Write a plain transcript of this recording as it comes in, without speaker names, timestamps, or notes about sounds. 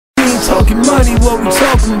talking money, what we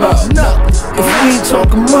talking about? If we ain't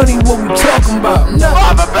talking money, what we talking about?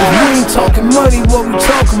 If we ain't talking money, what we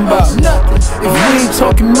talking about? If we ain't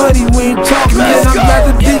talking money, we ain't talking. Man, I'm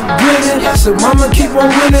rather be grinning, so I'ma keep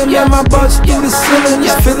on winning. Man, my butt's through the ceiling,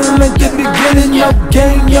 it's feeling like the beginning. Yo,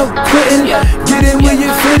 gang, yo, quitting. Get in where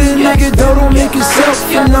you fit in, nigga. Don't make yourself,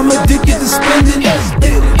 and I'm addicted to spending.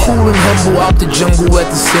 Cool and humble out the jungle at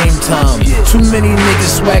the same time. Too many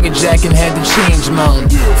niggas swagger jacking, had to change mine.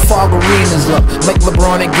 Fog arenas up like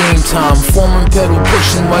LeBron at game time. Forming pedal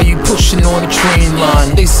pushing while you pushing on the train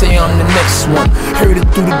line. They say I'm the next one, heard it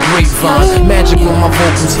through the grapevine. Magic on my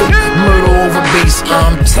vocals, murder over bass.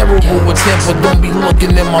 I'm terrible with temper, don't be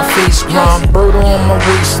looking in my face. Grind, bird on my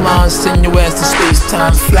waistline, send your ass to space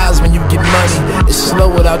time. Flies when you get money, it's slow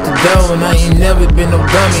without the dough. And I ain't never been no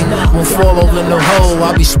dummy, won't fall over no hole.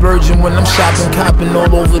 I be splurging when I'm shopping, copping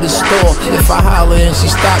all over the store. If I holler and she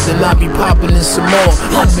stops, then I be popping in some more.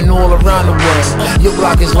 I've been all around the world, your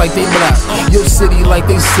block is like they block, your city like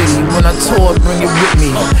they city. When I tour, bring it with me.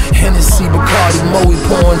 Hennessy, Bacardi, Moe,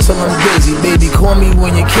 pouring till I'm busy. Baby, call me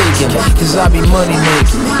when you're caking, cause I be money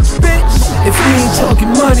making. Bitch, if we ain't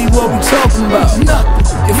talking money, what we talking about?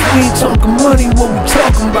 If we ain't talking money, what we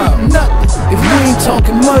talking about? If we ain't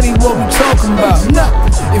talking money, what we talking about?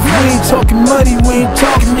 If we ain't talking money, we ain't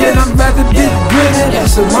talking. Man, I'm rather be grinning,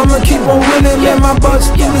 so I'ma keep on winning. Man, my butt's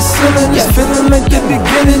through the ceiling, it's feeling like the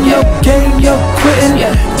beginning. Yo, gang, yo, quitting.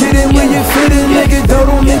 Get in where you fit in, nigga.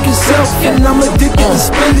 Don't make yourself, and I'm addicted to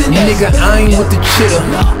spending. Nigga, I ain't with the chitter,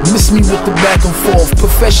 miss me with the back and forth.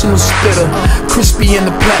 Professional spitter, crispy in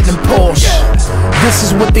the platinum Porsche. This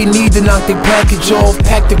is what they need to knock their package off.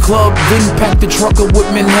 Pack the club, then pack the trucker with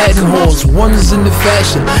Manhattan halls. One's in the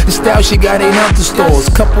fashion, the style she got ain't out the stores.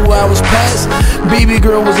 Couple hours passed, baby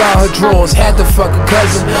girl was out her drawers. Had to fuck her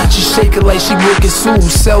cousin, she shake it like she wicked Sue.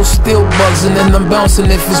 Cell still buzzing and I'm bouncing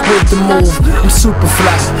if it's worth the move. I'm super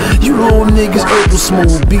fly, you little niggas purple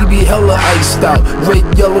smooth. BB hella iced out, red,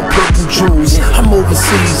 yellow, purple jewels. I'm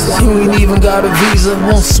overseas, you ain't even got a visa.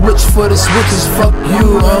 Won't switch for the switches, fuck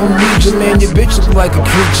you, I don't need you. Man, your bitch look like a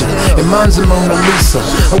creature, and mine's a Mona Lisa.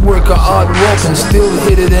 I work a hard walk and still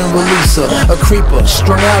hit it and release her. A creeper,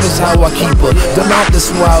 strung out is how I keep her. Dumb out,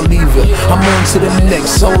 that's why I leave her. I'm on to the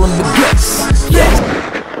next, all in the guts. Yeah.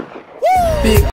 Big